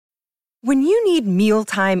When you need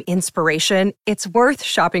mealtime inspiration, it's worth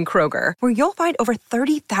shopping Kroger, where you'll find over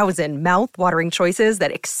 30,000 mouth-watering choices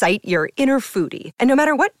that excite your inner foodie. And no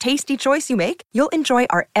matter what tasty choice you make, you'll enjoy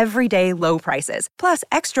our everyday low prices, plus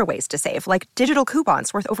extra ways to save, like digital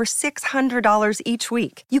coupons worth over $600 each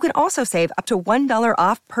week. You can also save up to $1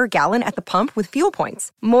 off per gallon at the pump with fuel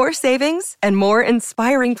points. More savings and more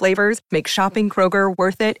inspiring flavors make shopping Kroger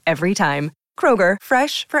worth it every time. Kroger,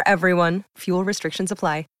 fresh for everyone. Fuel restrictions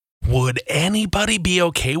apply. Would anybody be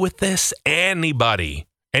okay with this? Anybody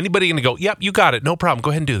going to go, yep, you got it. No problem.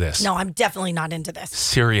 Go ahead and do this. No, I'm definitely not into this.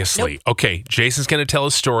 Seriously. Nope. Okay, Jason's going to tell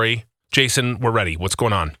his story. Jason, we're ready. What's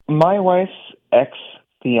going on? My wife's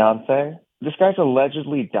ex-fiance, this guy's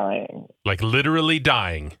allegedly dying. Like literally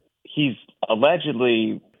dying. He's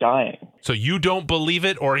allegedly dying. So you don't believe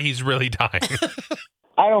it, or he's really dying?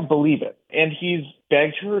 I don't believe it. And he's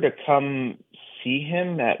begged her to come see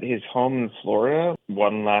him at his home in Florida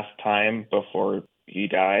one last time before he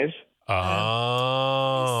dies.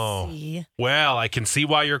 Oh. I see. Well, I can see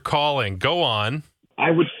why you're calling. Go on. I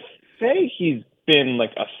would say he's been like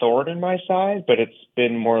a thorn in my side, but it's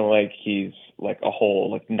been more like he's like a whole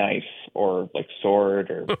like knife or like sword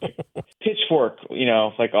or like pitchfork,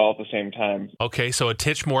 like all at the same time. Okay, so a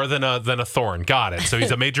titch more than a thorn. Got it. So he's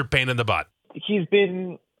a major pain in the butt. He's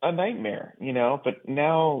been a nightmare, but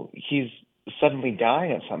now he's suddenly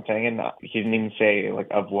dying of something, and he didn't even say like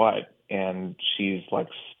of what, and she's like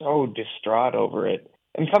so distraught over it.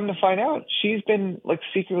 And come to find out, she's been like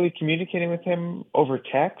secretly communicating with him over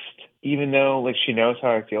text, even though like she knows how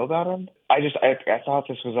I feel about him. I thought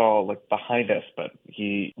this was all like behind us, but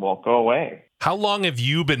he won't go away. How long have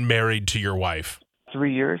you been married to your wife?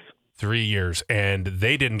 3 years. 3 years, and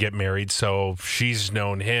they didn't get married, so she's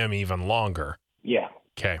known him even longer. Yeah.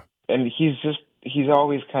 Okay. And he's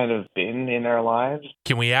always kind of been in our lives.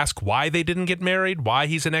 Can we ask why they didn't get married? Why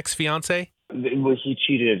he's an ex-fiance? Well, he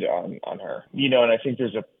cheated on her, and I think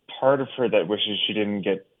there's a part of her that wishes she didn't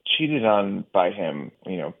get cheated on by him,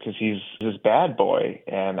 because he's this bad boy.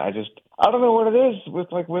 And I don't know what it is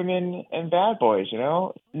with like women and bad boys,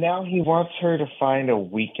 Now he wants her to find a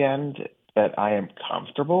weekend that I am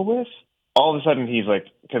comfortable with. All of a sudden he's like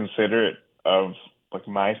considerate of like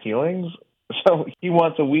my feelings. So he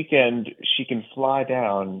wants a weekend she can fly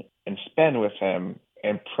down and spend with him,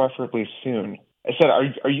 and preferably soon. I said,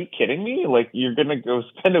 are you kidding me? Like, you're going to go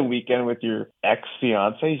spend a weekend with your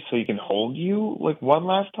ex-fiance so he can hold you like one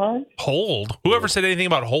last time? Hold? Whoever said anything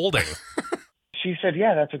about holding? She said,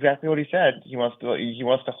 yeah, that's exactly what he said. He wants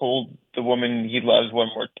to hold the woman he loves one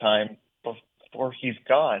more time before he's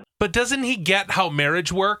gone. But doesn't he get how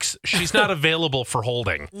marriage works? She's not available for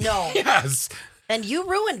holding. No. Yes. And you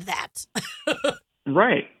ruined that.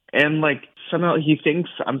 Right. And like somehow he thinks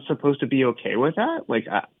I'm supposed to be okay with that. Like,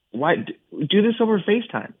 why do this over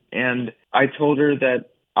FaceTime? And I told her that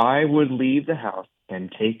I would leave the house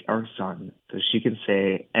and take our son so she can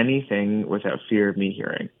say anything without fear of me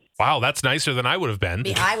hearing. Wow, that's nicer than I would have been.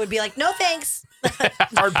 I would be like, no thanks.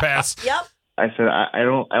 Hard pass. Yep. I said, I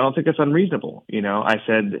don't think it's unreasonable. I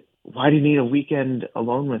said, why do you need a weekend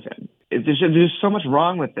alone with him? There's so much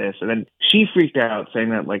wrong with this. And then she freaked out saying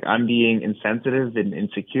that like I'm being insensitive and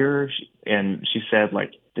insecure. And she said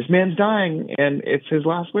like, this man's dying and it's his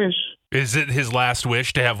last wish. Is it his last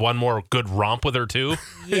wish to have one more good romp with her too?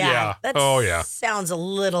 Yeah. That sounds a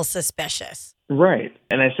little suspicious. Right.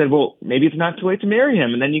 And I said, well, maybe it's not too late to marry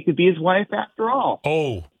him, and then you could be his wife after all.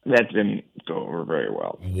 Oh. That didn't go over very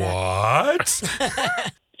well. What?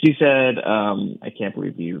 She said, I can't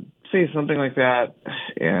believe you say something like that,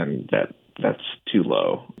 and that's too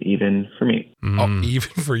low, even for me. Oh,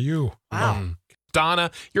 even for you. Wow. Donna,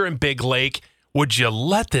 you're in Big Lake. Would you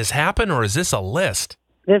let this happen, or is this a list?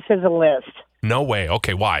 This is a list. No way.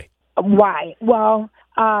 Okay, why? Why? Well,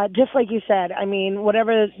 just like you said, I mean,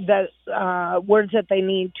 whatever the words that they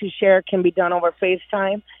need to share can be done over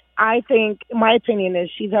FaceTime. I think, my opinion is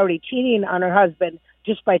she's already cheating on her husband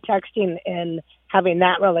just by texting and having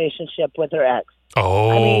that relationship with her ex. Oh,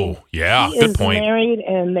 I mean, yeah, he good is point. Married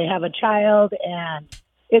and they have a child, and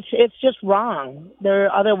it's just wrong. There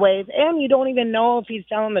are other ways, and you don't even know if he's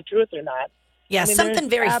telling the truth or not. Yeah, I mean, something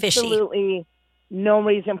very fishy. Absolutely no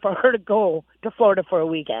reason for her to go to Florida for a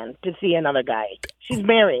weekend to see another guy. She's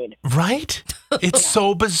married. Right? It's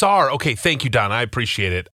so bizarre. Okay, thank you, Don. I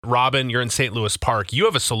appreciate it. Robin, you're in St. Louis Park. You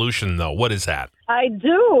have a solution, though. What is that? I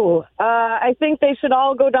do. I think they should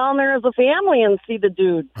all go down there as a family and see the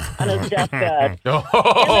dude on his deathbed.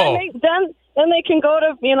 Oh. And then they can go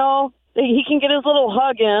to, he can get his little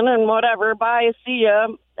hug in and whatever, bye, see ya,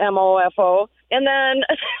 MOFO. And then...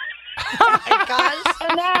 Oh my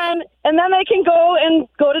gosh. and then they can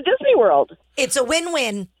go to Disney World. It's a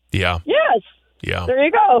win-win. Yeah. Yes. Yeah. There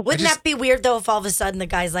you go. Wouldn't that be weird, though, if all of a sudden the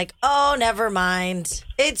guy's like, oh, never mind.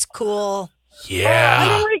 It's cool. I'm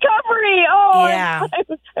Yeah. in recovery. Oh, Yeah.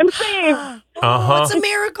 I'm saved. Uh-huh. It's a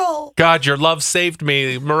miracle. God, your love saved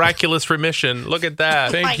me. Miraculous remission. Look at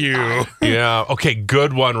that. my Thank you. God. Yeah. Okay.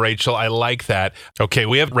 Good one, Rachel. I like that. Okay.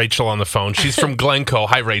 We have Rachel on the phone. She's from Glencoe.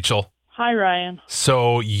 Hi, Rachel. Hi, Ryan.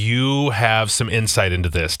 So you have some insight into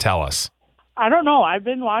this. Tell us. I don't know. I've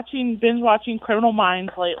been binge watching Criminal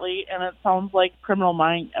Minds lately, and it sounds like Criminal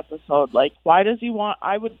Mind episode. Like, why does he want?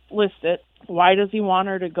 I would list it. Why does he want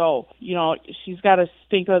her to go? You know, she's got to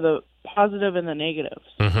think of the positive and the negatives.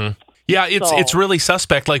 Mm-hmm. Yeah, So- it's really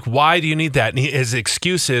suspect. Like, why do you need that? And his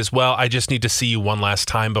excuse is, well, I just need to see you one last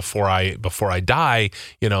time before I die.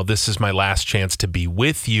 You know, this is my last chance to be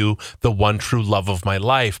with you, the one true love of my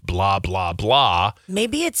life. Blah blah blah.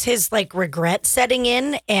 Maybe it's his like regret setting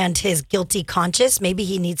in and his guilty conscience. Maybe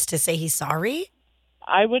he needs to say he's sorry.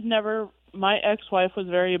 I would never. My ex-wife was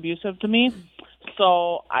very abusive to me,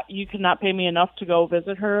 so you could not pay me enough to go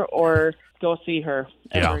visit her or go see her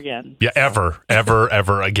ever again. Yeah, ever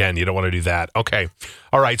again. You don't want to do that. Okay.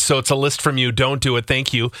 All right. So it's a list from you. Don't do it.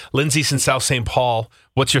 Thank you. Lindsay's in South St. Paul.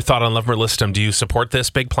 What's your thought on Love 'Em or List 'Em? Do you support this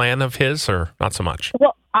big plan of his or not so much?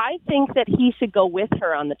 Well, I think that he should go with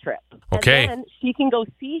her on the trip. Okay. And then she can go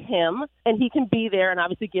see him, and he can be there and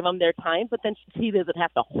obviously give them their time, but then he doesn't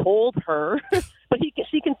have to hold her. But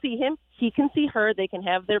she can see him, he can see her, they can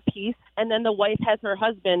have their peace, and then the wife has her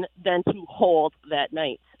husband then to hold that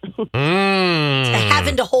night.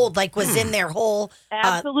 Having to hold like was in their whole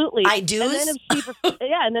Absolutely. I do's.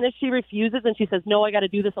 And then if she refuses and she says, no, I got to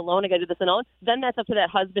do this alone, I got to do this alone, then that's up to that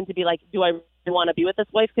husband to be like, do I really want to be with this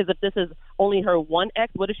wife? Because if this is only her one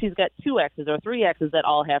ex, what if she's got two exes or three exes that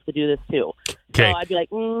all have to do this too? Okay. So I'd be like,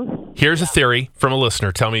 Here's a theory from a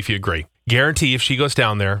listener. Tell me if you agree. Guarantee if she goes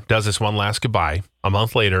down there, does this one last goodbye, a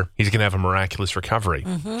month later, he's going to have a miraculous recovery.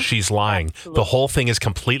 She's lying. Absolutely. The whole thing is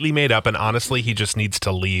completely made up, and honestly, he just needs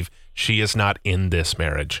to leave. She is not in this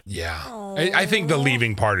marriage. Yeah. I think the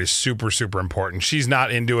leaving part is super, super important. She's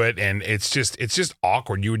not into it, and it's just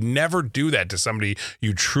awkward. You would never do that to somebody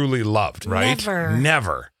you truly loved, right?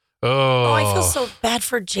 Never. Oh, I feel so bad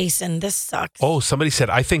for Jason. This sucks. Oh, somebody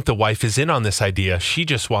said, I think the wife is in on this idea. She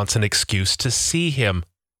just wants an excuse to see him.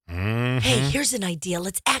 Hey, here's an idea.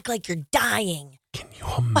 Let's act like you're dying. Can you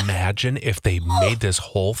imagine if they made this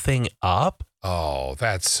whole thing up? Oh,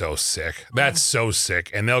 that's so sick. That's so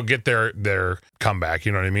sick. And they'll get their comeback.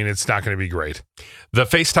 You know what I mean? It's not going to be great. The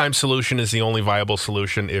FaceTime solution is the only viable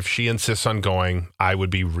solution. If she insists on going, I would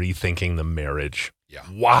be rethinking the marriage. Yeah.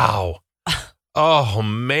 Wow. Oh,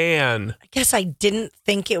 man. I guess I didn't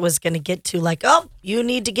think it was going to get to like, oh, you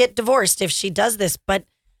need to get divorced if she does this. But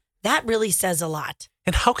that really says a lot.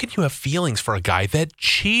 And how can you have feelings for a guy that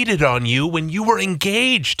cheated on you when you were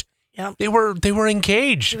engaged? Yep. They were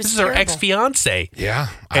engaged. It was This is her terrible. ex-fiance. Yeah.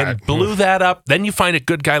 And blew that up. Then you find a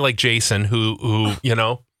good guy like Jason who, you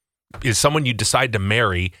know, is someone you decide to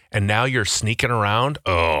marry, and now you're sneaking around.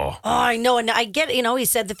 Oh. Oh, I know. And I get, you know, he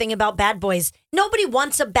said the thing about bad boys. Nobody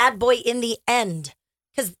wants a bad boy in the end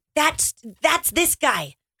because that's this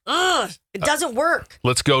guy. Ugh, it doesn't work.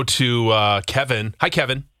 Let's go to Kevin. Hi,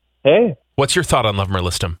 Kevin. Hey. What's your thought on Love 'Em or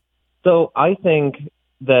List 'Em? So I think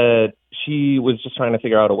that she was just trying to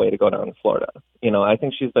figure out a way to go down to Florida. You know, I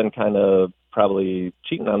think she's been kind of probably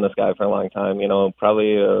cheating on this guy for a long time. You know,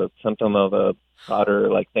 probably a symptom of a broader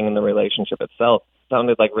like thing in the relationship itself.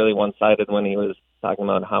 Sounded like really one-sided when he was talking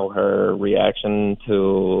about how her reaction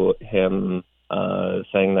to him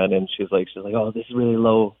saying that, and she's like, oh, this is really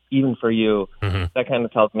low, even for you. Mm-hmm. That kind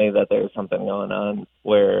of tells me that there's something going on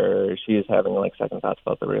where she is having like second thoughts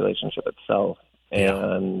about the relationship itself.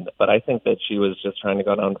 But I think that she was just trying to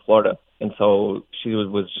go down to Florida, and so she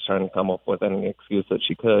was just trying to come up with any excuse that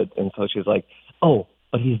she could, and so she's like, oh,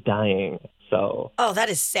 but he's dying. So Oh, that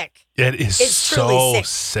is sick. It is It's truly so sick.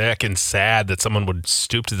 sick and sad that someone would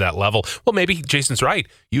stoop to that level. Well, maybe Jason's right.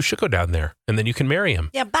 You should go down there, and then you can marry him.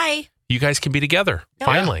 Yeah, bye. You guys can be together. Yeah.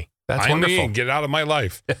 Finally. That's Find me wonderful. and get out of my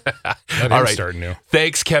life. Let All him right. start new.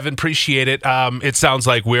 Thanks, Kevin. Appreciate it. It sounds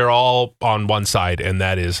like we're all on one side, and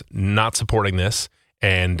that is not supporting this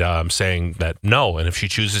and saying that no. And if she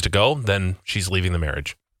chooses to go, then she's leaving the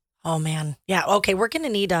marriage. Oh, man. Yeah. Okay. We're going to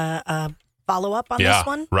need a follow up on this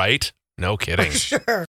one. Right? No kidding. Sure.